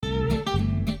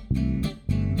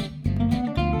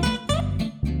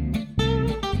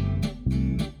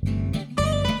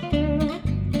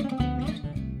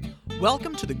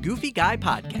Welcome to the Goofy Guy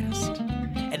Podcast,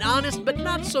 an honest but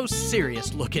not so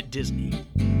serious look at Disney.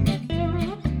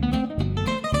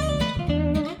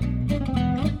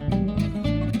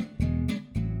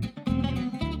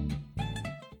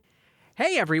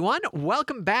 Hey everyone,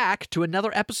 welcome back to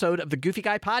another episode of the Goofy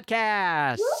Guy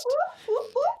Podcast.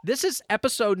 This is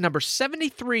episode number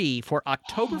 73 for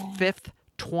October 5th,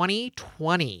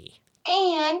 2020.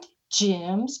 And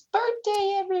Jim's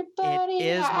birthday, everybody.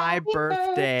 It is my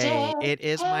birthday. It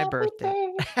is my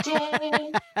birthday.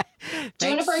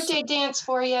 Doing a birthday dance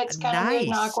for you. It's kind of weird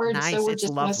and awkward, so we're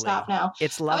just going to stop now.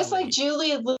 It's lovely. I was like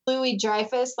Julia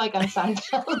Louis-Dreyfus, like on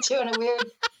Seinfeld, doing a weird...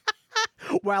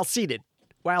 While seated.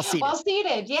 While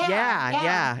seated,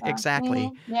 yeah,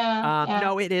 exactly.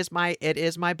 No, it is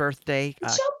my birthday.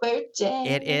 It's your birthday.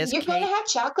 It is. You're going to have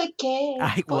chocolate cake.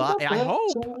 I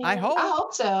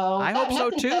hope so.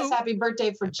 Nothing too. Says happy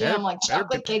birthday for Jim, like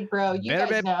chocolate cake, bro. You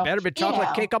guys know. Better be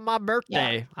chocolate cake on my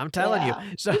birthday. Yeah. I'm telling you.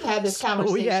 So we've had this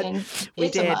conversation.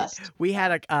 We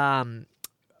had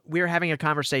we were having a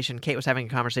conversation. Kate was having a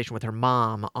conversation with her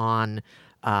mom on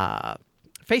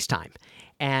FaceTime.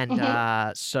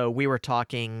 And so we were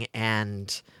talking,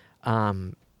 and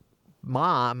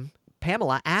Mom,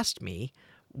 Pamela, asked me,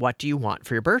 what do you want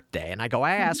for your birthday? And I go,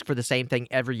 I ask for the same thing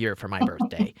every year for my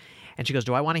birthday. And she goes,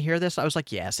 do I want to hear this? I was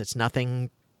like, yes, it's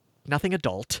nothing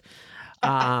adult. She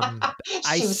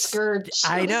was scared.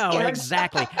 I know,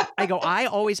 exactly. I go, I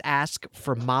always ask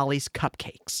for Molly's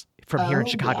Cupcakes from here in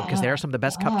Chicago, because they are some of the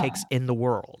best cupcakes in the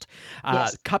world.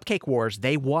 Yes. Cupcake Wars,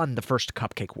 they won the first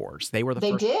Cupcake Wars. They were the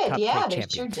first cupcake champion.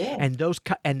 Sure did.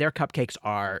 And their cupcakes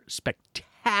are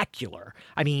spectacular.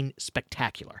 I mean,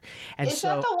 spectacular. And Is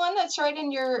that the one that's right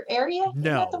in your area? No.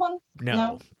 Is that the one?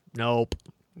 Nope.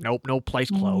 No place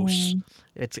close.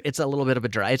 It's a little bit of a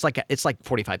drive. It's like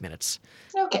 45 minutes.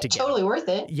 Okay, totally worth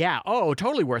it. Yeah. Oh,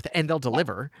 totally worth it. And they'll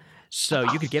deliver.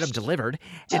 So you could get them delivered.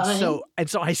 And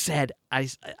so I said, I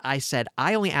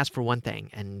only ask for one thing.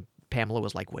 And Pamela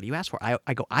was like, what do you ask for? I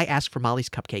go, I ask for Molly's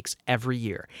Cupcakes every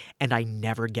year, and I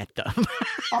never get them.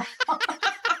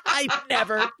 I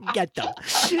never get them.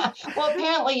 Well,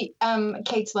 apparently,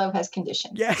 Kate's love has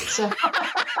conditions. Yeah. So it's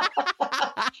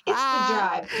the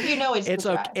drive. You know, it's the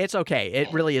drive. It's okay.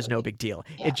 It really is no big deal.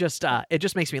 Yeah. It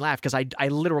just makes me laugh because I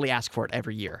literally ask for it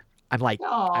every year. I'm like,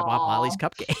 I want Molly's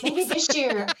Cupcakes. Maybe this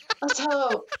year. Let's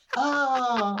hope.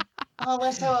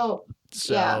 Let's hope.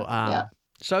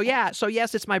 So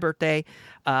yes, it's my birthday,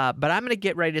 but I'm going to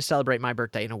get ready to celebrate my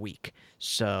birthday in a week.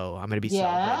 So I'm going to be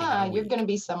celebrating in a week. You're going to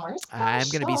be somewhere special. I'm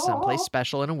going to be someplace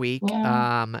special in a week.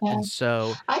 And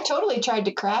so I totally tried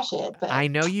to crash it, but I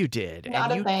know you did.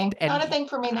 Not a thing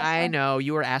for me. I know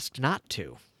you were asked not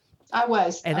to. I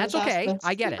was. And that's okay.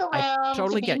 I get it. I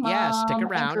totally get it. Yeah, stick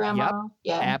around. Yep.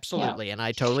 Yeah, absolutely. Yeah. And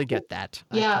I totally get that.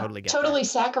 Yeah. I totally get totally that.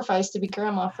 sacrificed to be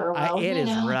grandma for a while. It is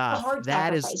rough.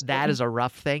 That is a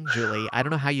rough thing, Julie. I don't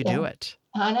know how you do it.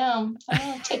 I know.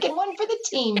 Taking one for the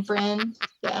team, friend.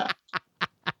 Yeah.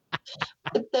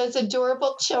 Those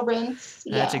adorable children.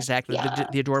 That's exactly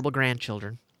the adorable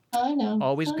grandchildren. I know.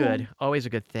 Always good. Always a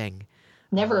good thing.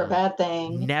 Never a bad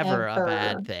thing. Never a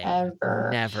bad thing. Ever.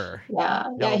 Never. Yeah.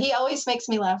 Nope. Yeah. He always makes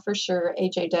me laugh for sure.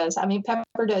 AJ does. I mean,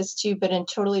 Pepper does too, but in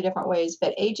totally different ways.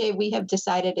 But AJ, we have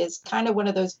decided, is kind of one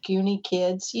of those goony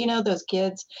kids. You know, those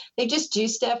kids, they just do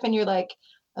stuff and you're like,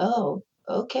 oh,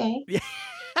 okay.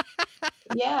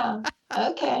 Yeah.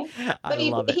 Okay. But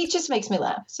he just makes me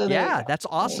laugh. So that's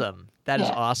awesome. That is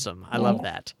awesome. I love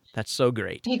that. That's so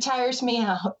great. He tires me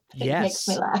out. It makes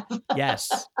me laugh.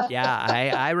 Yes. Yeah.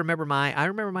 I remember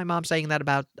my mom saying that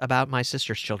about my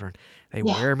sister's children. They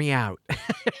wear me out.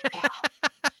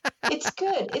 It's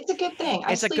good. It's a good thing.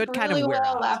 I sleep a good kind really of wear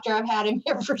well out. after I've had him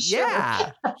here for sure.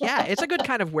 Yeah. Yeah. It's a good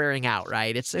kind of wearing out,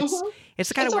 right? It's the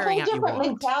kind of wearing out you want. It's a whole different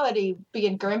mentality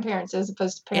being grandparents as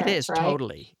opposed to parents, It is, right?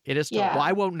 totally. It is. Yeah. Well,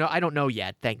 I won't know. I don't know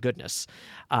yet. Thank goodness.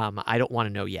 I don't want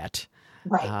to know yet.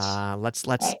 Right. Let's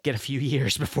get a few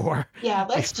years before. Yeah,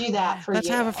 let's do that for Let's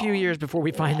have a few years before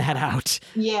we find that out.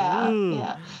 Yeah,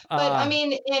 yeah. But I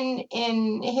mean,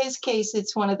 in his case,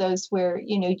 it's one of those where,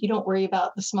 you don't worry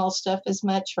about the small stuff as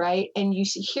much, right? And you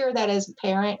hear that as a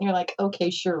parent, and you're like, okay,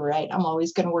 sure, right. I'm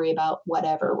always going to worry about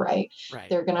whatever, right?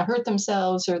 They're going to hurt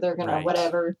themselves or they're going to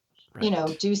whatever,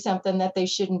 do something that they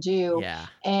shouldn't do. Yeah.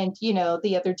 And,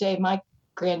 the other day, my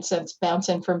grandson's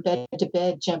bouncing from bed to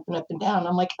bed, jumping up and down.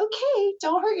 I'm like, okay,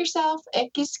 don't hurt yourself.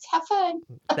 Just have fun.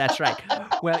 That's right.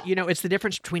 Well, it's the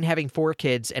difference between having 4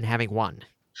 kids and having 1.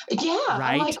 Yeah, I'm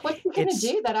right? like, "What's he gonna It's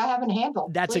do that I haven't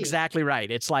handled? That's Please." exactly right.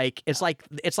 It's like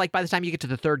by the time you get to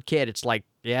the third kid, it's like,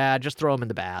 yeah, just throw him in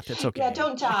the bath. It's Yeah, okay.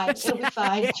 don't die. It'll be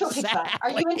fine. You'll be fine.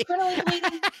 Are you Exactly. internally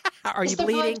bleeding? Are Is you the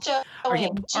blood bleeding? Are you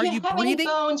showing? Do are you you have any breathing?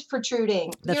 bones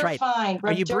protruding? That's You're right. fine. Are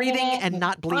Rub you dirt in breathing it and and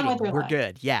not on with bleeding? your We're life.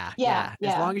 good. Yeah, Yeah, yeah.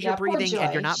 As yeah, long as you're yeah. Poor breathing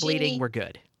and you're Joy. not bleeding, we're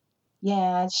good.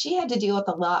 Yeah, she had to deal with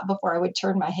a lot before I would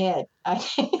turn my head.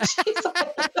 She's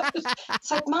like, it's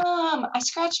like, Mom, I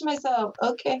scratched myself.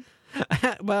 Okay.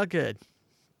 Well, good.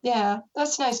 Yeah,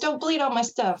 that's nice. Don't bleed on my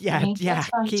stuff, Yeah, honey. yeah. That's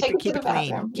fine. Keep Take it it to keep the it clean.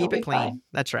 bathroom. You'll Keep it be clean. fine.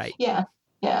 That's right. Yeah,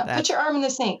 yeah. Put That's your arm in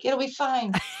the sink. It'll be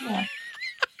fine. Yeah.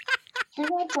 You're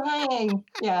not dying.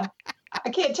 Yeah. I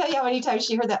can't tell you how many times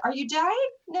she heard that. Are you dying?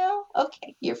 No?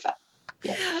 Okay, you're fine.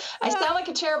 Yeah. I sound like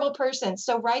a terrible person.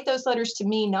 So write those letters to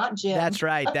me, not Jim. That's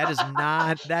right. That is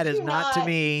not Do not to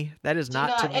me. That is Do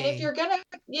not to not. And if me. you're gonna,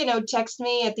 text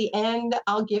me at the end,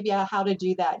 I'll give you how to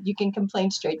do that. You can complain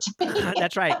straight to me.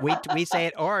 That's right. We say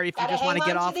it, or if you Gotta just want to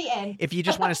hang get on off, to the end. if you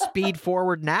just want to speed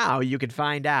forward now, you can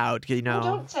find out. No,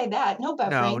 don't say that. No buffering.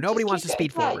 No, nobody Just wants to keep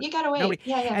speed it. Yeah, forward. you gotta wait. Nobody.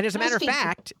 Yeah. And as a No matter of speed.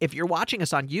 fact, if you're watching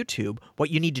us on YouTube,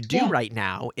 what you need to do Yeah. right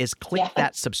now is click Yeah.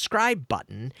 that subscribe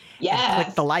button and Yes.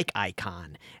 click the like icon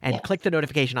and Yes. click the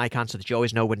notification icon so that you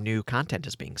always know when new content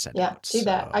is being sent Yeah, out. do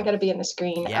that. I got to be in the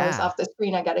screen. I was Yeah. off the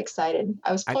screen. I got excited.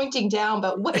 I was pointing down,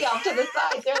 but way off to the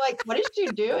side. They're like, "What is she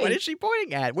doing?" What is she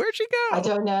pointing at? Where'd she go? I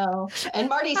don't know. And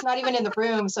Marty's not even in the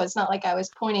room, so it's not like I was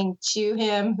pointing to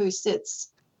him, who sits.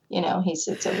 He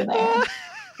sits over there.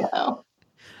 So.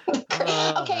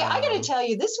 Okay, I got to tell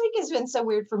you, this week has been so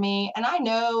weird for me, and I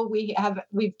know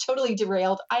we've totally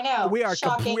derailed. I know We are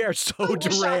shocking. we are so Put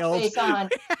your shock derailed. face on.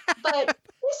 But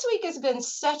this week has been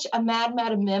such a mad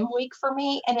mem week for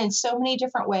me, and in so many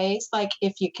different ways. Like,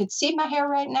 if you could see my hair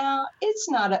right now, it's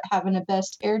not having a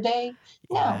best hair day.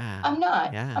 No, Yeah, I'm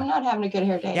not. yeah. I'm not having a good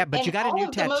hair day. Yeah, but and you got a all new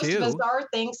of the most tattoo. bizarre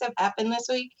things have happened this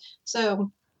week.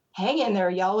 So hang in there,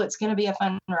 y'all. It's going to be a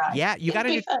fun ride. Yeah, you got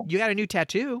a new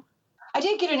tattoo. I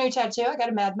did get a new tattoo. I got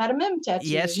a Mad Madam Mim tattoo.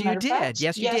 Yes, you did.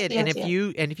 Yes, you did.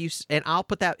 And I'll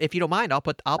put that. If you don't mind, I'll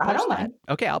post I don't that. mind.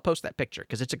 Okay, I'll post that picture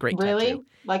because it's a great Really? tattoo.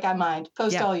 Like I mind.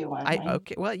 Post Yeah, all you want. Mind.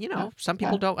 Okay. Well, some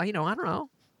people don't. I don't know.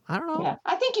 I don't know. Yeah,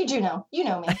 I think you do know. You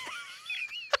know me.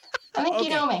 I think you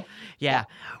know me. Yeah.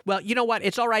 Well, you know what?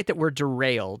 It's all right that we're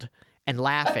derailed and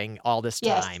laughing all this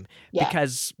Yes. time Yeah.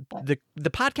 because the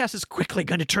podcast is quickly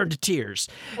going to turn to tears.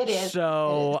 It is.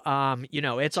 So,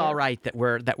 it's all right that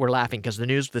we're laughing because the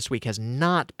news this week has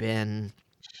not been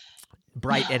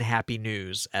bright and happy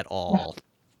news at all.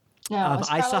 No, it's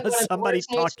I saw probably one of the somebody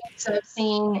worst news weeks I've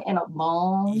seen in a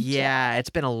long time. Yeah, it's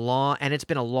been a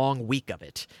long week of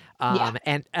it. Yeah.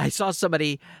 And I saw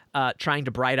somebody trying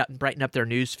to brighten up their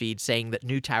news feed, saying that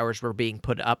new towers were being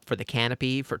put up for the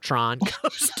canopy for Tron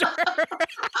Coaster.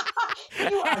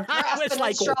 You are I was grasping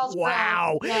like, at straws,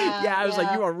 wow. Brian. Yeah, I was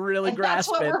like, you are really and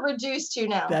grasping. That's what we're reduced to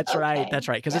now. That's right. Okay. That's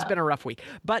right. Because it's been a rough week.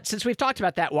 But since we've talked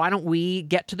about that, why don't we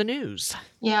get to the news?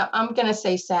 Yeah, I'm gonna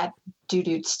say sad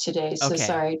doo-doots today. So Okay.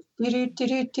 sorry. Yeah,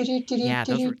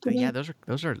 those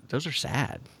are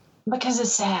sad. Because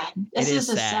it's sad. This It is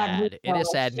a sad week, It is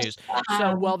though. sad It's news. sad.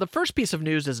 So, well, the first piece of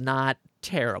news is not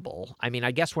terrible. I mean, I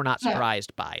guess we're not No.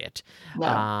 surprised by it.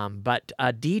 No. But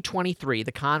D23,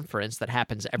 the conference that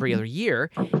happens every other year,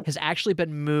 has actually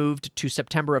been moved to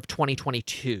September of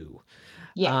 2022.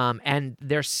 Yeah. And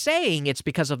they're saying it's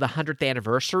because of the 100th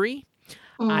anniversary.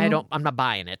 Mhm. I'm not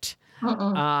buying it.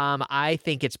 Mm-mm. I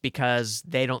think it's because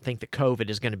they don't think that COVID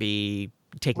is going to be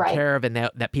taken Right. care of and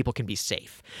that people can be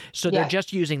safe. So they're Yeah.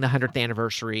 just using the 100th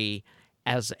anniversary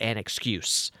as an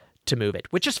excuse to move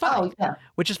it, which is fine. Oh, yeah.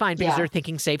 Which is fine because Yeah. they're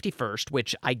thinking safety first,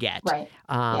 which I get. Right.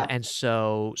 Yeah. And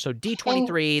so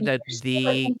D23, And the you're still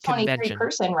a D23 convention.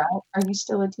 person, right? Are you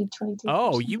still a D23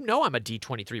 Oh, person? you know I'm a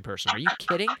D23 person. Are you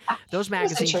kidding? Those That was a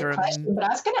magazines trick are question, but I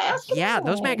was going to ask you. yeah,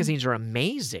 those anyway. magazines are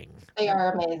amazing. They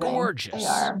are amazing. Gorgeous. They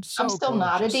are. So I'm still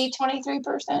not a gorgeous. D23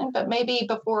 person, but maybe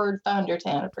before the 100th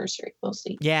anniversary, we'll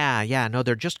see. Yeah, no,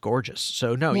 they're just gorgeous.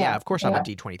 So no, yeah, Yeah, of course they I'm a are.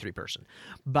 D23 person.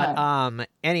 But Right.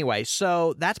 anyway,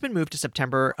 so that's been moved to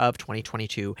September of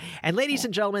 2022. And ladies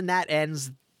and gentlemen, that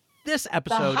ends this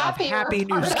episode of happier Happy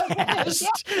part of the Newscast. news.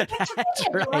 Yeah, That's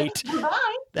right.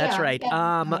 Goodbye. That's Yeah, right.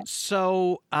 yeah.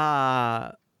 So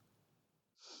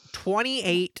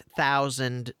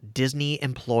 28,000 Disney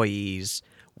employees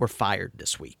were fired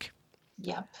this week.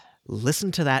 Yep.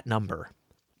 Listen to that number.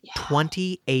 Yeah.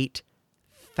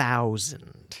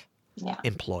 28,000 Yeah.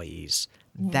 employees.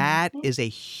 Mm-hmm. That is a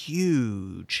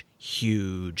huge,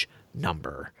 huge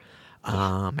number.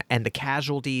 And the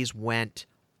casualties went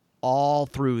all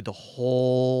through the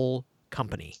whole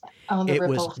company. Oh, the It was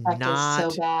ripple effect is so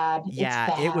not, bad. It's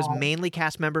yeah, it was bad. mainly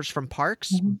cast members from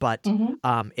parks, Mhm. but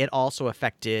Mhm. it also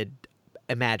affected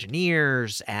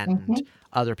Imagineers and Mhm.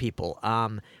 other people.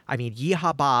 I mean,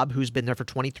 Yeehaw Bob, who's been there for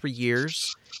 23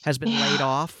 years, has been laid Yeah.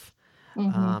 off,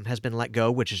 Mhm. has been let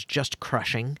go, which is just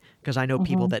crushing because I know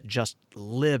people Mhm. that just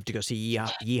live to go see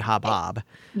Yeehaw Eh, Bob.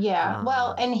 yeah.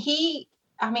 Well, Um, and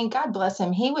I mean, God bless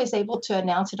him. He was able to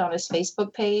announce it on his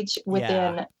Facebook page yeah,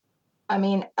 within, I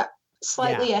mean, yeah,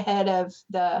 slightly ahead of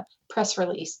the press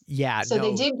release. yeah, So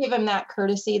they no, did give him that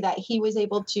courtesy that he was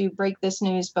able to break this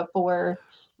news before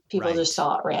people just right,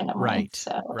 saw it randomly. right,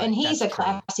 So, and right. he's That's a true.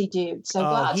 classy dude. So go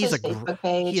Oh, out to his Facebook he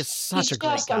page. is such He's a great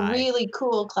just a guy. really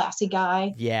cool, classy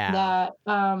guy Yeah, that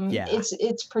yeah,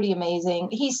 it's pretty amazing.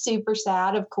 He's super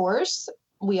sad, of course.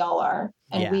 We all are,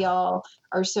 and we yeah. all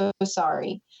are so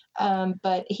sorry.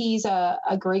 But he's a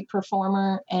great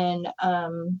performer, and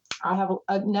I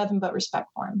have nothing but respect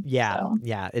for him. Yeah, So,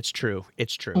 yeah, it's true.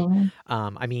 It's true. mhm.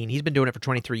 I mean, he's been doing it for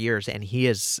 23 years, and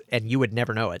and you would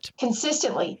never know it. Yeah, and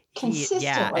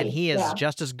Consistently, he is yeah.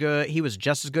 just as good. He was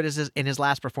just as good as in his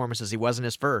last performance as he was in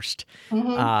his first.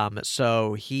 Hmm.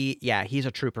 So he's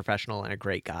a true professional and a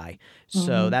great guy.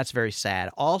 So Hmm. that's very sad.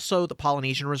 Also, the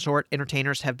Polynesian Resort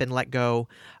entertainers have been let go.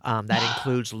 That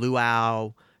includes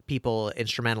luau people,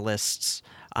 instrumentalists.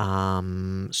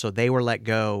 So they were let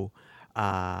go.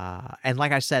 And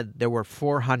like I said, there were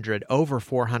over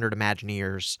 400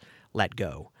 Imagineers let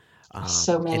go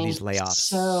So in these many,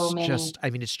 so layoffs. many. I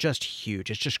mean, it's just huge.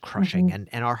 It's just Hmm. crushing.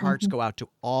 And our hearts Hmm. go out to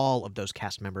all of those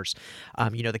cast members.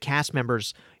 The cast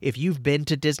members, if you've been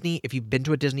to Disney, if you've been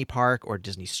to a Disney park or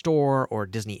Disney store or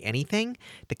Disney anything,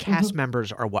 the cast Hmm.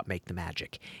 members are what make the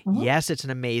magic. Hmm. Yes, it's an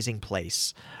amazing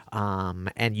place.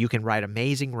 And you can ride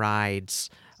amazing rides.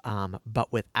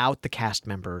 But without the cast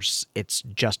members, it's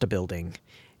just a building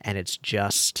and it's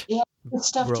just Yeah, good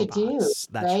stuff to do, robots.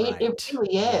 That's right? It right.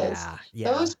 really is. Yeah,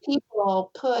 yeah, Those people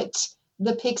put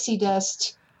the pixie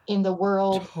dust in the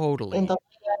world, in totally. the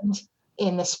land,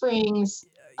 in the springs,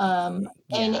 and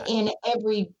Yeah, in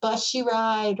every bus you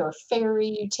ride or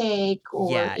ferry you take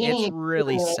or yeah, it's any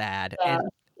really experience. sad. Yeah, And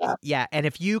yeah, yeah, and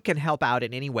if you can help out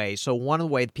in any way, so one of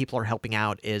the ways people are helping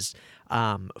out is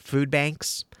food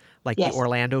banks, like the yes,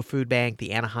 Orlando Food Bank,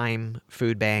 the Anaheim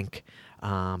Food Bank.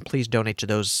 Please donate to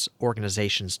those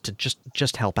organizations to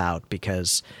just help out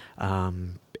because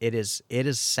it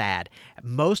is sad.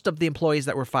 Most of the employees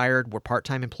that were fired were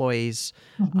part-time employees,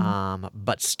 hmm,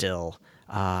 but still,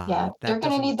 yeah. They're that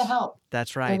going to need the doesn't. help.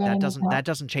 That's They're right. going to need the That help.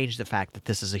 doesn't change the fact that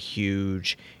this is a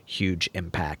huge, huge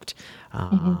impact.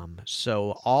 Hmm.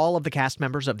 So all of the cast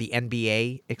members of the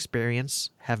NBA experience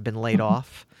have been laid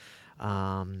off.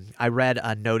 I read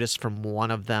a notice from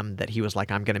one of them that he was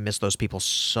like, "I'm going to miss those people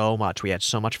so much. We had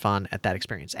so much fun at that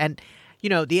experience." And the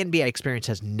NBA experience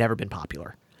has never been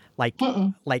popular. Like,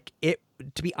 Mm-mm. like it.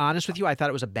 To be honest with you, I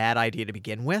thought it was a bad idea to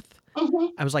begin with. Hmm.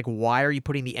 I was like, why are you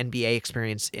putting the NBA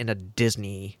experience in a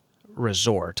Disney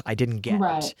resort? I didn't get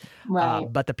Right, it. right.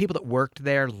 But the people that worked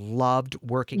there loved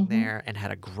working Hmm. there and had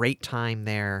a great time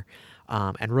there,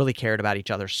 and really cared about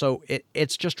each other. So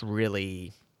it's just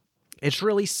really, it's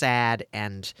really sad,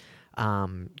 and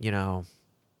um, you know,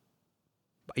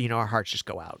 our hearts just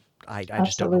go out. I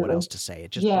just don't know what Absolutely. else to say.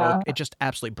 Yeah, It just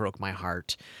absolutely broke my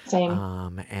heart. same.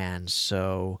 And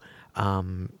so,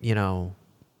 um, you know,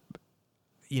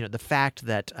 the fact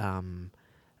that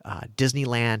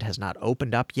Disneyland has not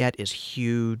opened up yet is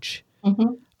huge.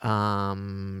 Hmm.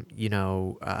 And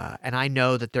I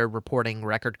know that they're reporting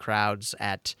record crowds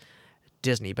at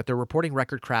Disney, but they're reporting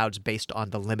record crowds based on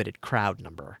the limited crowd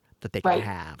number that they can Right,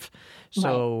 have. right.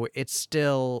 So it's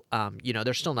still,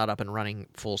 they're still not up and running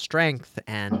full strength,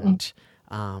 Mm-mm. and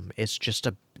it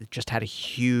just had a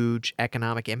huge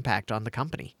economic impact on the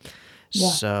company. Yeah.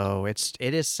 So it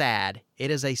is sad.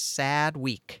 It is a sad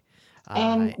week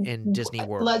And in Disney let's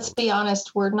World. be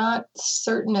honest, we're not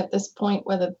certain at this point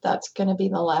whether that's going to be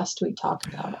the last we talk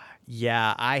about it.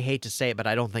 Yeah, I hate to say it, but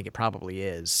I don't think it probably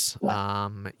is.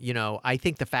 Yeah. I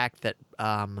think the fact that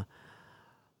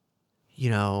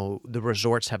the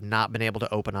resorts have not been able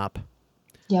to open up,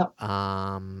 Yep.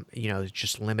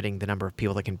 just limiting the number of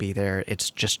people that can be there. It's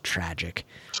just tragic.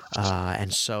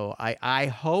 And so I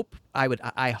hope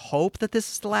that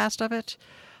this is the last of it.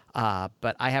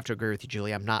 But I have to agree with you,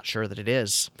 Julie. I'm not sure that it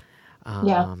is.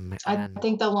 Yeah. I And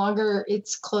think the longer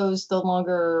it's closed, the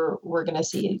longer we're going to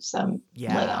see some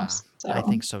yeah, layoffs. I So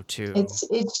think so too.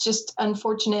 it's just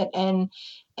unfortunate.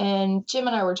 And Jim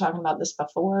and I were talking about this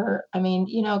before. I mean,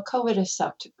 COVID has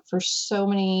sucked for so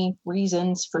many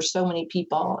reasons for so many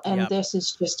people, and Yep. this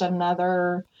is just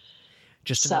another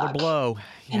Just another suck. blow.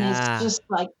 And it's Yeah. just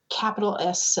like capital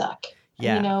S suck.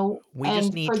 Yeah. You know, We and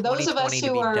just need for those of us 2020 to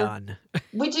who be are, done.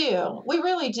 we do, we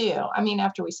really do. I mean,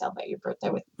 after we celebrate your birthday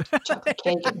with chocolate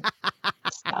cake and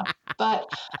stuff, but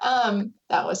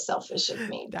that was selfish of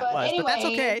me. That But was, but that's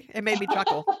anyway, okay. It made me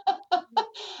chuckle.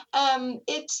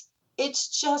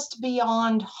 It's just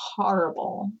beyond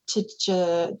horrible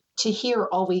to hear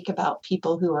all week about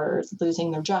people who are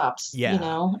losing their jobs, you Yeah.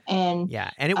 know, and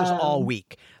Yeah. And it was all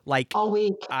week. Like, all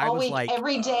week, I all was week, like,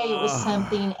 every day it was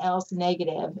something else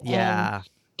negative. yeah.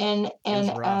 And was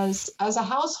and rough. as a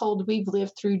household, we've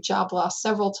lived through job loss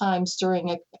several times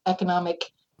during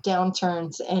economic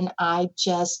downturns, and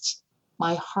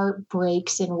my heart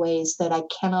breaks in ways that I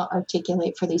cannot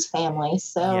articulate for these families.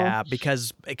 So Yeah,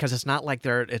 because it's not like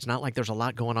there's a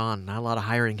lot going on, not a lot of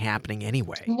hiring happening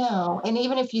anyway. no, and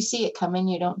even if you see it coming,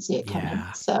 you don't see it coming.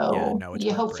 Yeah. So No, it's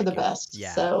you hope for the heartbreaking. best.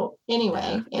 Yeah. So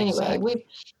anyway, exactly.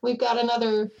 we've got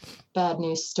another bad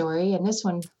news story, and this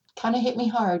one kind of hit me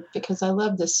hard because I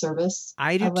love this service.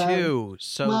 I do too.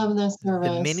 So Love this the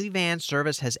service. minivan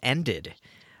service has ended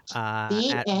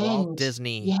The at end. Walt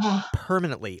Disney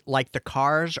permanently. Like, the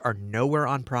cars are nowhere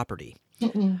on property.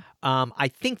 I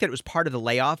think that it was part of the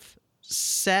layoff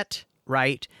set,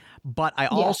 right? But I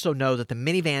also know that the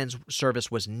minivan service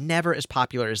was never as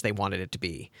popular as they wanted it to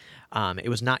be. It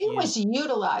was not. It was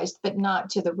utilized, but not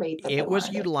to the rate that it was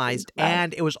utilized,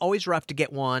 and it was always rough to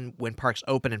get one when parks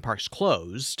open and parks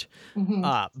closed.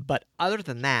 But other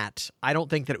than that, I don't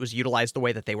think that it was utilized the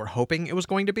way that they were hoping it was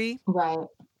going to be. Right.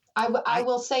 I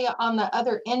will say on the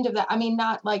other end of that, I mean,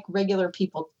 not like regular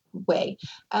people way.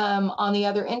 On the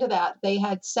other end of that, they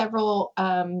had several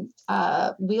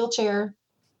wheelchair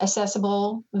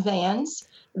accessible vans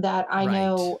that I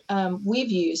know we've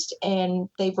used, and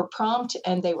they were prompt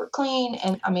and they were clean,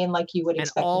 and I mean, like you would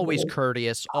expect. And always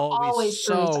courteous, always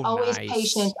so courteous, always nice.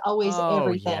 patient, always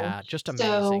everything. Yeah, just amazing.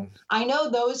 So I know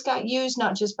those got used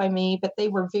not just by me, but they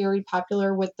were very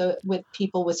popular with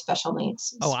people with special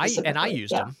needs. I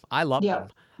used them. I loved them.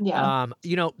 Yeah.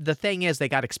 You know, the thing is, they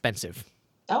got expensive.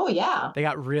 Oh yeah. They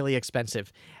got really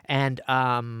expensive, and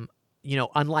you know,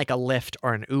 unlike a Lyft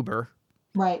or an Uber.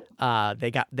 Right. They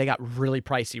got really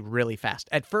pricey really fast.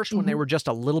 At first, when they were just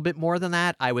a little bit more than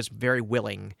that, I was very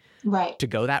willing to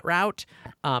go that route.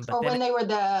 But or when they were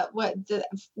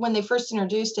when they first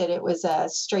introduced it, it was a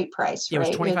straight price. Right?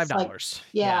 It was $25.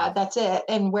 Like, that's it.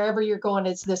 And wherever you're going,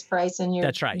 it's this price, and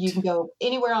that's right. You can go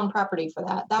anywhere on property for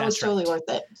that. That was totally worth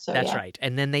it. So that's right.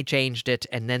 And then they changed it,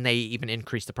 and then they even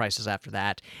increased the prices after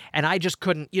that. And I just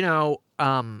couldn't, you know.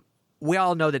 We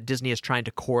all know that Disney is trying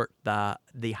to court the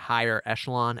higher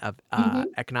echelon of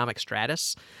economic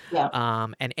stratus. Yeah.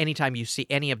 And anytime you see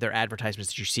any of their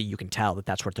advertisements that you see, you can tell that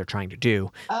that's what they're trying to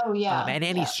do. Oh, yeah. And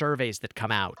any surveys that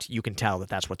come out, you can tell that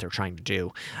that's what they're trying to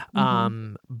do.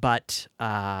 But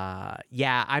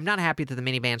I'm not happy that the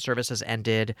minivan service has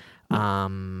ended.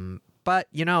 But,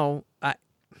 you know,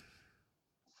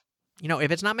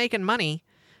 if it's not making money,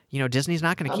 you know, Disney's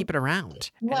not going to keep it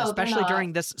around, no, and especially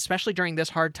during this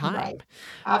hard time. Right.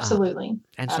 Absolutely.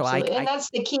 And Absolutely. so and that's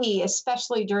the key,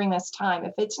 especially during this time.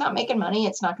 If it's not making money,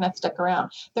 it's not going to stick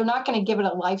around. They're not going to give it a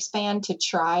lifespan to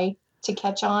try to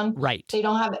catch on. Right. They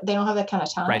don't have that kind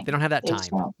of time. Right. They don't have that time.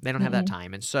 They don't have that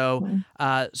time. And so,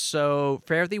 so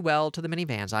fare thee well to the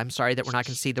minivans. I'm sorry that we're not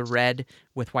going to see the red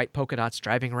with white polka dots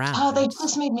driving around. Oh, they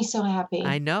just made me so happy.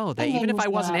 I know that even if I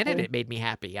wasn't in it, it made me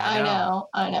happy. I know.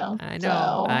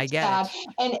 So I get it.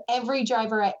 And every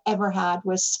driver I ever had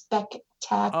was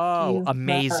spectacular. Oh,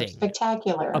 amazing.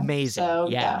 Spectacular. Amazing. So,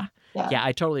 yeah,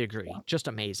 I totally agree. Just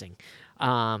amazing.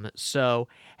 So,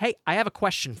 hey, I have a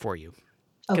question for you.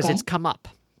 Because it's come up.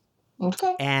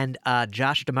 Okay. And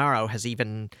Josh D'Amaro has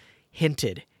even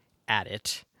hinted at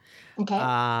it.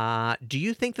 Okay. Do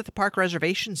you think that the park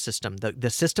reservation system, the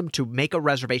system to make a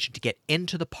reservation to get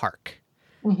into the park,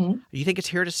 do you think it's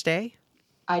here to stay?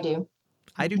 I do.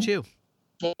 I do too.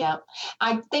 Yeah.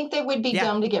 I think they would be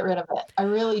dumb to get rid of it. I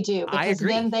really do. Because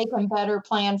then they can better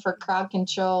plan for crowd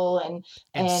control and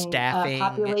staffing,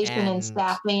 population and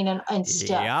staffing and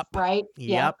stuff, right?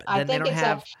 Yep. I think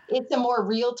it's a more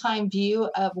real-time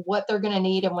view of what they're going to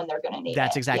need and when they're going to need it.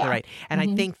 That's exactly right. And I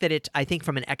think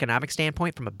from an economic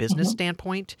standpoint, from a business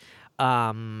standpoint,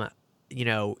 you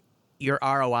know, your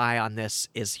ROI on this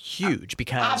is huge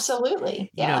because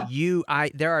absolutely,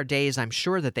 there are days I'm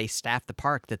sure that they staff the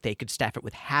park that they could staff it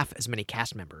with half as many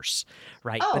cast members,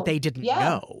 right? But they didn't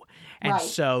know. And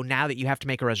so now that you have to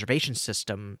make a reservation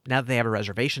system, now that they have a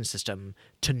reservation system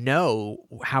to know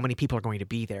how many people are going to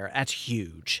be there, that's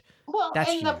huge. Well,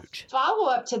 that's and huge. The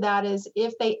follow-up to that is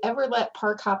if they ever let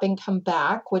park hopping come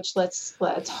back, which let's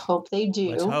hope they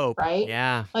do. Let's hope. Right?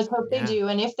 Yeah. Let's hope they do.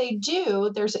 And if they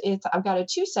do, I've got a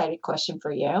two-sided question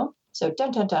for you. So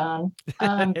dun dun dun.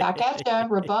 Back at you,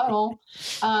 rebuttal.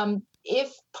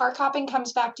 If park hopping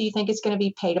comes back, do you think it's going to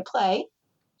be pay to play,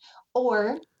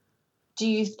 or do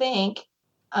you think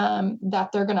that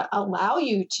they're going to allow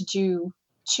you to do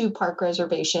 2 park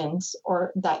reservations,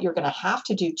 or that you're going to have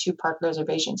to do 2 park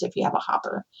reservations if you have a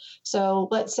hopper? So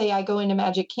let's say I go into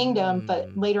Magic Kingdom,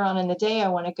 but later on in the day I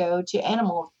want to go to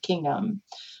Animal Kingdom.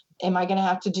 Am I going to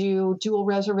have to do dual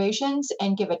reservations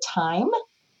and give a time?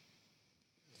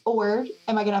 Or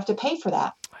am I going to have to pay for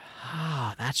that?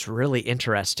 Ah, that's really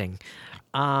interesting.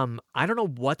 I don't know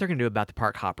what they're going to do about the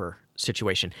park hopper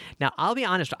situation. Now, I'll be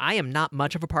honest, I am not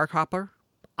much of a park hopper.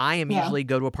 I am usually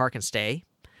go to a park and stay.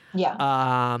 Yeah.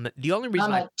 The only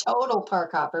reason I'm a total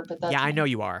park hopper, but that's I know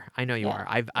you are. I know you are.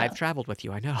 I've traveled with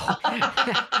you. I know.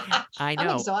 I know.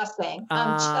 I'm exhausting.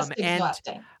 I'm just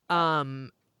exhausting.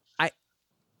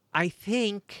 I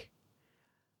think,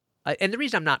 and the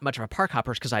reason I'm not much of a park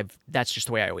hopper is because that's just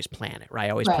the way I always plan it, right? I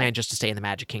always plan just to stay in the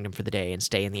Magic Kingdom for the day and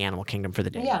stay in the Animal Kingdom for the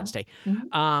day and stay.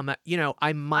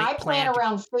 I might plan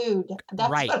around food. That's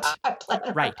what I plan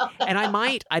around. Right.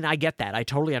 And I get that. I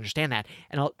totally understand that.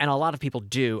 And a lot of people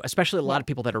do, especially a lot of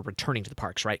people that are returning to the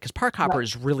parks, right? Because park hopper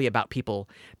is really about people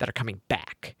that are coming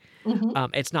back.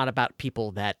 It's not about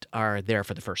people that are there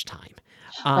for the first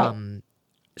time.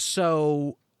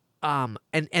 So, and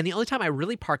the only time I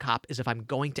really park hop is if I'm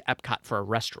going to Epcot for a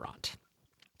restaurant,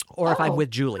 or if I'm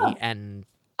with Julie and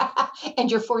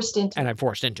you're forced into and I'm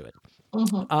forced into it.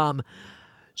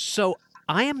 So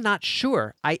I am not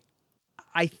sure. I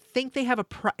think they have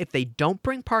if they don't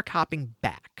bring park hopping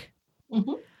back,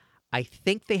 I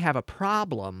think they have a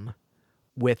problem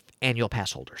with annual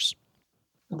pass holders.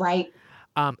 Right.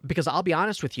 Because I'll be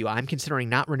honest with you, I'm considering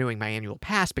not renewing my annual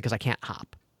pass because I can't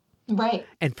hop. Right.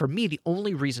 And for me, the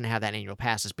only reason to have that annual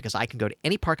pass is because I can go to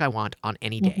any park I want on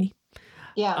any day.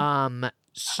 Yeah.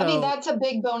 So I mean, that's a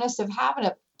big bonus of having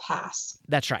a pass.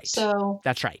 That's right. So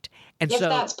that's right. And if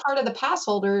that's part of the pass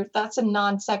holder, that's a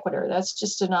non sequitur. That's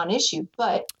just a non-issue.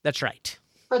 But that's right.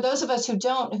 For those of us who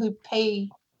don't, who pay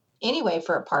anyway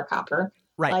for a park hopper,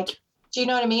 right? Like, do you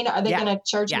know what I mean? Are they going to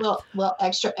charge a little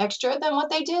extra than what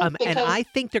they did? And I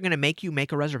think they're going to make you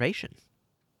make a reservation.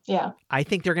 Yeah. I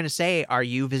think they're going to say, "Are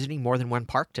you visiting more than one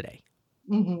park today?"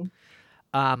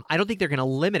 I don't think they're going to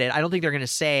limit it. I don't think they're going to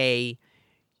say,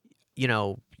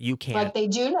 you can't. Like they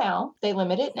do now. They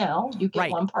limit it now. You get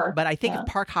one park. But I think if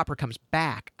Park Hopper comes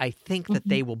back, I think that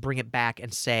they will bring it back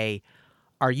and say,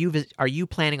 "Are you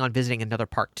planning on visiting another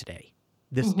park today,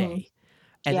 this day?"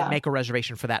 And then make a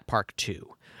reservation for that park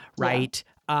too, right?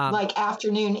 Like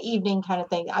afternoon, evening kind of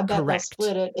thing. I bet they'll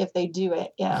split it if they do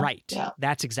it. Yeah. Right. Yeah.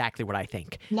 That's exactly what I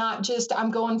think. Not just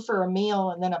I'm going for a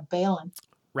meal and then I'm bailing.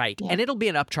 Right. Yeah. And it'll be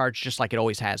an upcharge just like it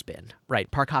always has been. Right.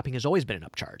 Park hopping has always been an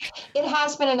upcharge. It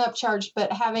has been an upcharge,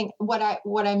 but having what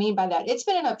I mean by that, it's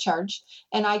been an upcharge.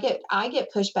 And I get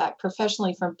pushback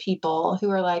professionally from people who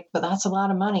are like, but that's a lot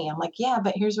of money. I'm like, yeah,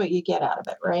 but here's what you get out of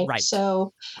it. Right. Right.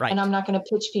 So, and I'm not going to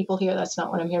pitch people here. That's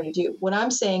not what I'm here to do. What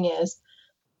I'm saying is,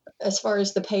 as far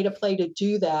as the pay to play to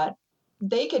do that,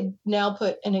 they could now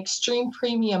put an extreme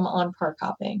premium on park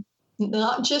hopping,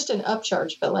 not just an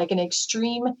upcharge, but like an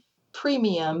extreme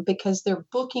premium because they're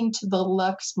booking to the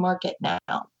Lux market now.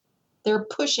 They're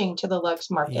pushing to the Lux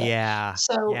market. Yeah.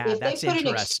 So if they put an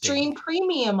extreme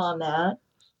premium on that,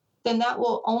 then that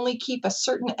will only keep a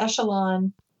certain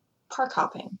echelon park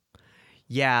hopping.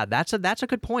 Yeah, that's a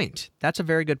good point. That's a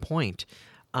very good point.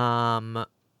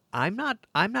 I'm not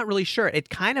really sure. It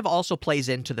kind of also plays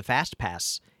into the Fast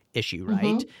Pass issue,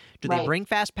 right? Do they bring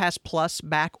Fast Pass Plus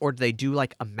back, or do they do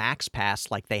like a Max Pass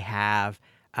like they have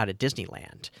out at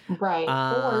Disneyland? Right.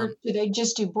 Or do they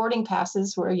just do boarding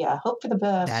passes where, hope for the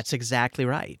best? That's exactly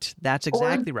right. That's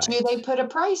exactly right. Do they put a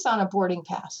price on a boarding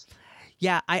pass?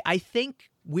 Yeah, I think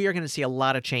we are going to see a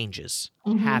lot of changes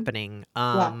happening.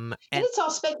 And it's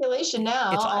all speculation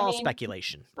now. It's all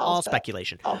speculation. All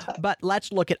speculation. But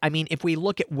let's look at, if we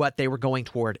look at what they were going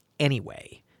toward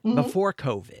anyway, before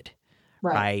COVID,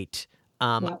 right?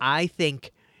 I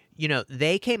think,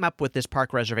 they came up with this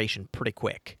park reservation pretty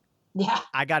quick. Yeah.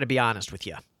 I got to be honest with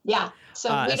you. Yeah. So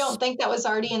we don't think that was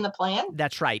already in the plan?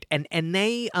 That's right. And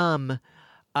they, and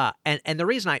part of the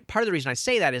reason I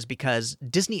say that is because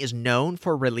Disney is known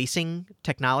for releasing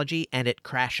technology and it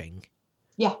crashing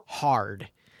hard.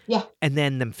 Yeah. And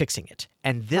then them fixing it.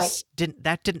 And this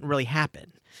didn't really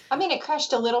happen. It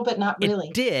crashed a little, but not really.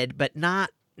 It did, but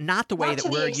not the way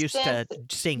that we're used to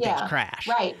seeing things crash.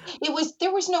 Right.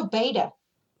 There was no beta.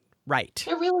 Right.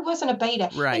 There really wasn't a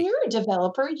beta. Right. And you're a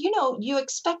developer, you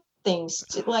expect things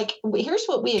to, like, here's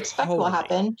what we expect will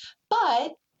happen,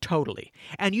 but Totally.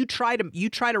 And you try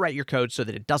to write your code so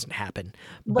that it doesn't happen.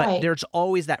 But Right. there's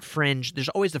always the fringe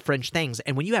things.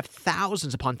 And when you have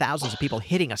thousands upon thousands of people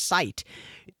hitting a site,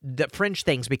 the fringe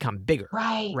things become bigger.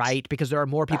 Right. Right? Because there are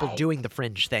more people Right. doing the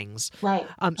fringe things. Right.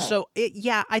 So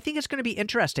I think it's going to be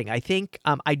interesting. I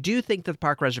do think that the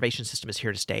park reservation system is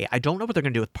here to stay. I don't know what they're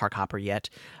going to do with Park Hopper yet.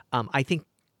 I think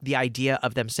the idea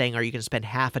of them saying, are you going to spend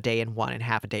half a day in one and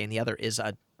half a day in the other is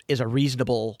a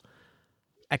reasonable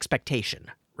expectation.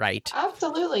 Right.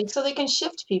 Absolutely. So they can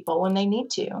shift people when they need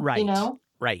to. Right. You know?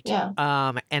 Right. Yeah.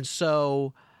 And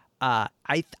so I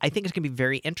think it's going to be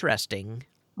very interesting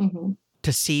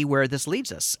to see where this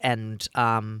leads us. And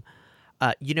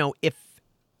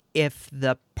if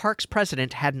the park's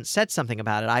president hadn't said something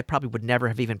about it, I probably would never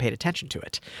have even paid attention to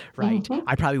it. Right.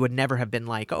 I probably would never have been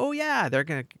like, oh yeah,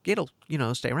 it'll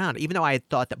stay around, even though I had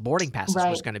thought that boarding passes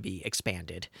was going to be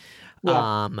expanded.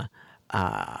 Yeah.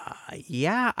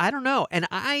 I don't know. And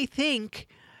I think,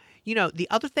 the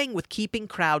other thing with keeping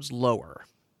crowds lower,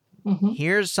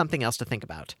 here's something else to think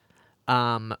about.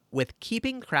 With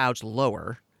keeping crowds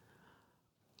lower,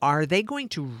 are they going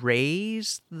to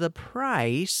raise the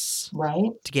price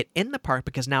to get in the park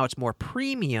because now it's more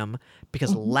premium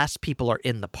because less people are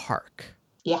in the park?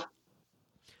 Yeah.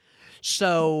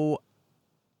 So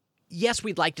yes,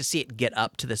 we'd like to see it get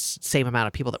up to the same amount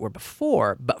of people that were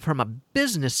before, but from a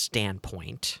business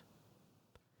standpoint,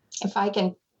 if I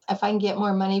can get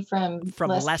more money from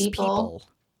less people,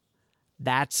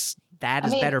 that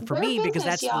is better for me because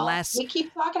that's less. We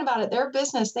keep talking about it. They're a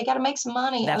business. They got to make some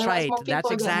money. That's Otherwise, right. more people That's are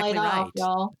getting exactly laid right. off,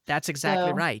 y'all. That's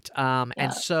exactly right.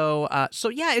 And so it's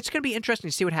going to be interesting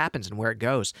to see what happens and where it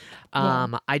goes.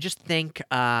 I just think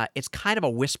it's kind of a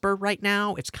whisper right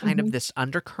now. It's kind of this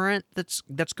undercurrent that's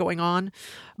going on.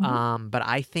 But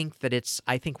I think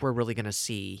we're really going to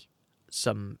see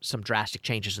some drastic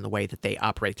changes in the way that they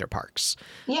operate their parks.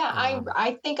 Yeah,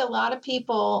 I think a lot of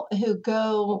people who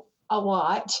go a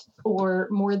lot or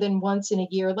more than once in a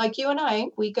year, like you and I,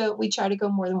 we try to go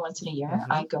more than once in a year.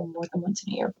 I go more than once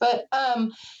in a year, but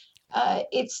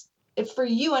it's for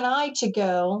you and I to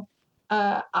go.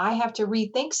 I have to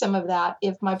rethink some of that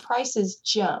if my prices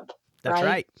jump. That's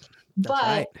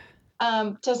right.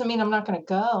 Doesn't mean I'm not going to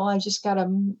go. I just got to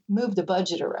move the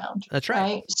budget around. That's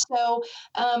right. So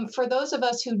for those of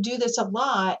us who do this a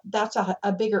lot, that's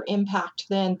a bigger impact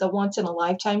than the once in a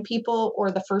lifetime people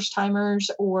or the first timers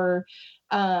or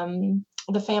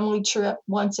the family trip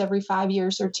once every 5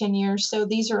 years or 10 years. So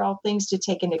these are all things to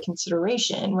take into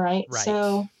consideration, right?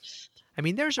 So I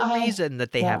mean, there's a reason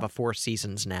that they have a Four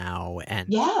Seasons now and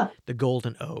the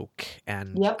Golden Oak.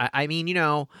 And I mean,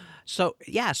 so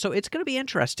it's going to be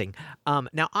interesting.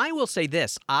 Now, I will say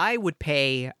this. I would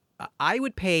pay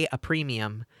a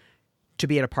premium to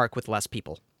be at a park with less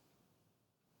people.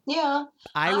 Yeah.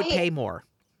 I would pay more.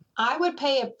 I would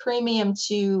pay a premium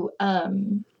to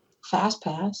Fast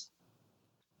Pass.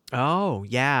 Oh,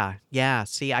 yeah. Yeah.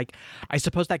 See, I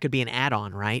suppose that could be an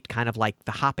add-on, right? Kind of like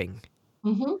the hopping.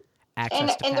 Mm-hmm.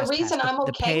 And the reason I'm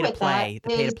okay with that is the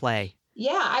pay to play.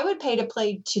 Yeah, I would pay to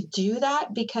play to do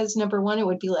that because number one, it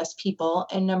would be less people.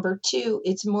 And number two,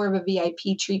 it's more of a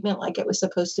VIP treatment like it was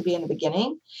supposed to be in the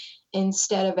beginning.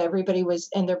 Instead of everybody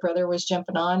and their brother was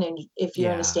jumping on. And if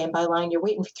you're in a standby line, you're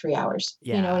waiting for 3 hours.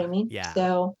 Yeah. You know what I mean? Yeah.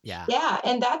 So,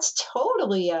 and that's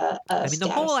totally the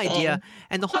whole idea. Thing.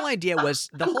 And the whole idea was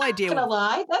I'm not gonna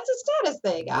lie. That's a status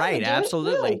thing. Right.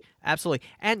 Absolutely. Absolutely.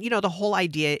 And, the whole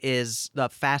idea is the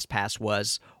Fast Pass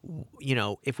was,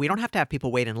 if we don't have to have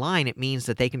people wait in line, it means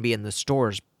that they can be in the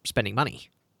stores spending money.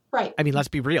 Right. I mean, let's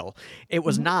be real. It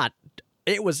was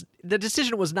the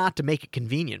decision was not to make it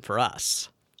convenient for us.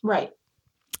 Right.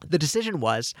 The decision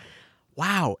was,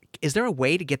 wow, is there a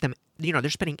way to get them, they're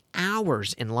spending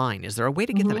hours in line. Is there a way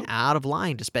to get them out of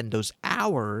line to spend those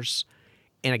hours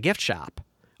in a gift shop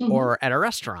or at a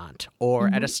restaurant or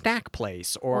at a snack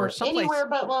place or someplace? Anywhere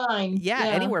but line. Yeah,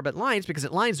 anywhere but lines, because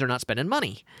at lines they're not spending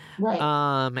money. Right.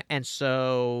 And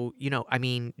so, I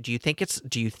mean, do you think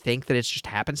that it's just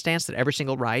happenstance that every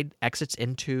single ride exits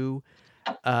into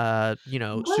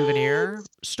souvenir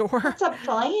store? That's a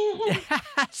plan.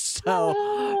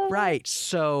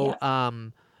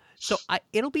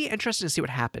 It'll be interesting to see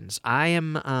what happens. I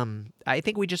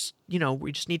think we just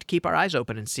need to keep our eyes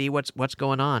open and see what's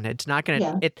going on. It's not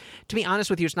going to, to be honest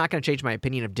with you, it's not going to change my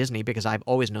opinion of Disney because I've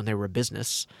always known they were a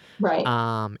business. Right.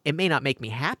 It may not make me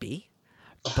happy.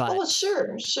 But,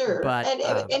 sure. But, and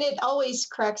it always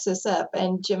cracks us up.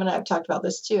 And Jim and I have talked about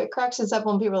this too. It cracks us up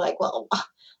when people are like, well,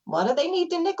 why do they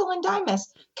need to nickel and dime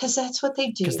us? Because that's what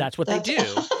they do. Because that's what they do.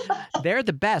 They're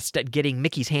the best at getting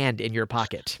Mickey's hand in your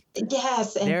pocket.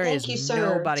 Yes, and There thank is you,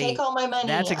 sir. nobody. Take all my money.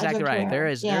 That's I exactly don't right. care.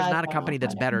 There's Yeah, not a company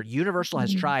that's I know. better. Universal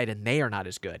has tried, and they are not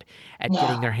as good at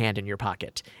getting their hand in your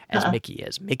pocket as Mickey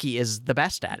is. Mickey is the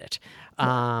best at it.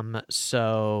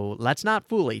 So let's not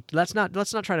let's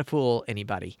not try to fool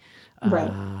anybody.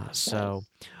 Right. So.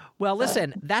 Well,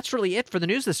 listen, that's really it for the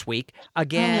news this week.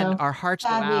 Again, our hearts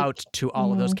go out to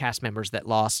all of those cast members that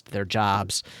lost their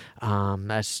jobs.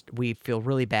 We feel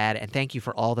really bad, and thank you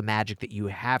for all the magic that you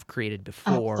have created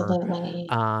before. Absolutely.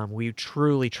 We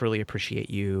truly, truly appreciate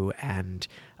you and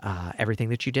everything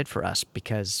that you did for us,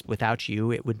 because without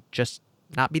you, it would just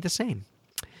not be the same.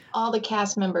 All the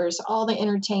cast members, all the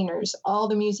entertainers, all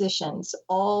the musicians,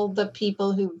 all the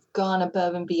people who've gone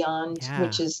above and beyond,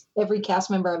 which is every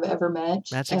cast member I've ever met.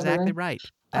 That's exactly right.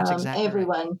 That's exactly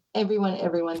everyone, right.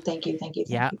 Everyone. Thank you.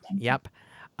 Yep.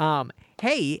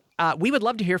 Hey, we would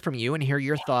love to hear from you and hear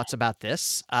your thoughts about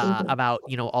this, about,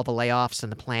 all the layoffs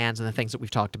and the plans and the things that we've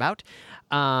talked about.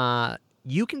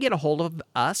 You can get a hold of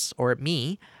us or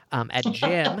me at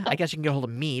Jim. I guess you can get a hold of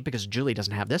me because Julie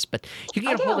doesn't have this, but you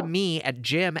can get a hold of me at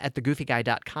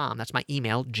jim@thegoofyguy.com. That's my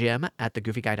email,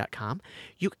 jim@thegoofyguy.com.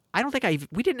 I don't think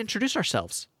we didn't introduce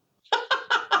ourselves.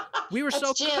 We were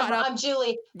so Jim. caught up. I'm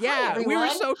Julie. Yeah, Hi, we were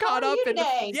so caught up in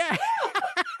yeah.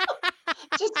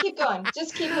 Just keep going.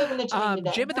 Just keep moving the train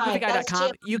today.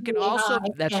 Jim@thegoofyguy.com. You can also,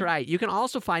 that's right. You can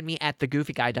also find me at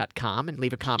thegoofyguy.com and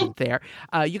leave a comment there.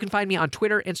 You can find me on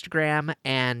Twitter, Instagram,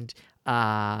 and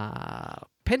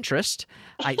Pinterest.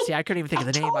 I couldn't even think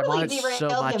of the name. Totally I wanted so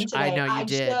much. I know you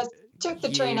did. Just took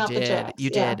the train off the tracks. You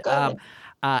did.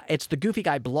 It's the Goofy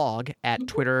Guy blog at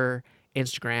Twitter,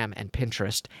 Instagram, and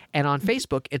Pinterest. And on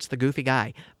Facebook, it's The Goofy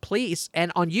Guy. Please,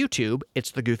 and on YouTube,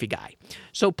 it's The Goofy Guy.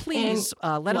 So please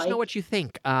let us know what you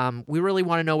think. We really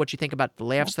want to know what you think about the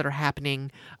layoffs that are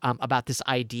happening, about this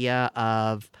idea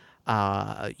of,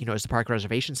 is the park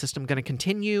reservation system going to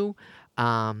continue?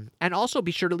 And also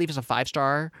be sure to leave us a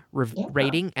 5-star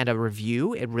rating and a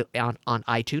review on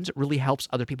iTunes. It really helps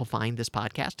other people find this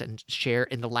podcast and share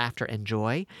in the laughter and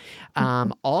joy.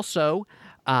 Also,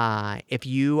 if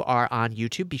you are on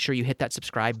YouTube, be sure you hit that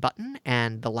subscribe button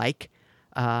and the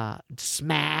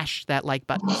smash that like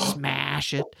button,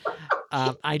 smash it.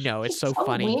 I know, it's so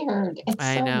funny. Weird.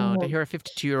 I know. To hear a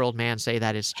 52-year-old man say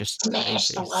that is just smash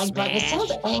the like button. It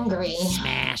sounds angry.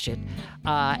 Smash it.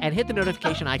 And hit the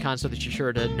notification icon so that you're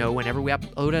sure to know whenever we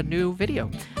upload a new video.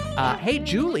 Hey,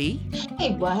 Julie.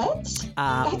 Hey, what?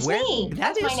 That's me.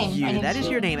 That's my name. You. That is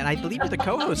your name, and I believe you're the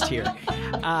co-host here.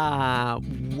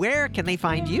 Where can they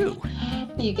find you?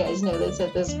 You guys know this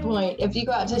at this point. If you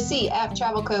go out to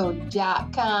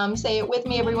cftravelcode.com, say it with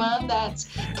me, everyone. That's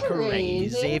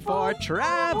crazy for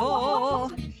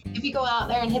travel. If you go out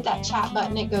there and hit that chat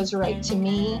button, it goes right to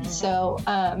me. So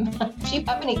if you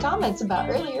have any comments about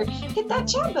earlier, hit that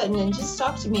chat button and just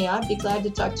talk to me. I'd be glad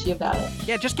to talk to you about it.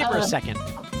 Yeah, just give her a second.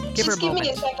 Give me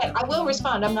a second. I will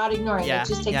respond. I'm not ignoring it. It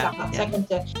just takes a hot second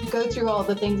to go through all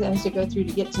the things it has to go through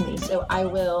to get to me. So I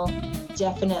will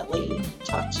definitely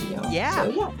talk to you. Yeah.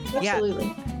 So absolutely.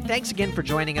 Yeah. Thanks again for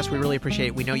joining us. We really appreciate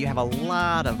it. We know you have a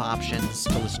lot of options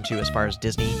to listen to as far as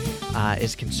Disney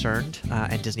is concerned,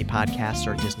 and Disney podcasts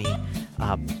or Disney,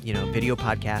 video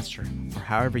podcasts or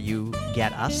however you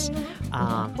get us.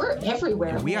 We're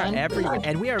everywhere. We are everywhere,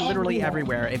 and we are literally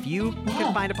everywhere. If you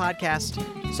can find a podcast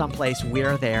someplace,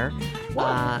 we're there.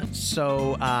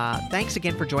 So thanks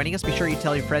again for joining us. Be sure you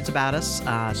tell your friends about us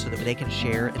so that they can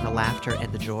share in the laughter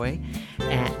and the joy.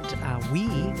 And we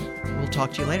will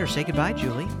talk to you later. Say goodbye,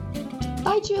 Julie.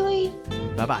 Bye, Julie.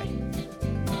 Bye-bye.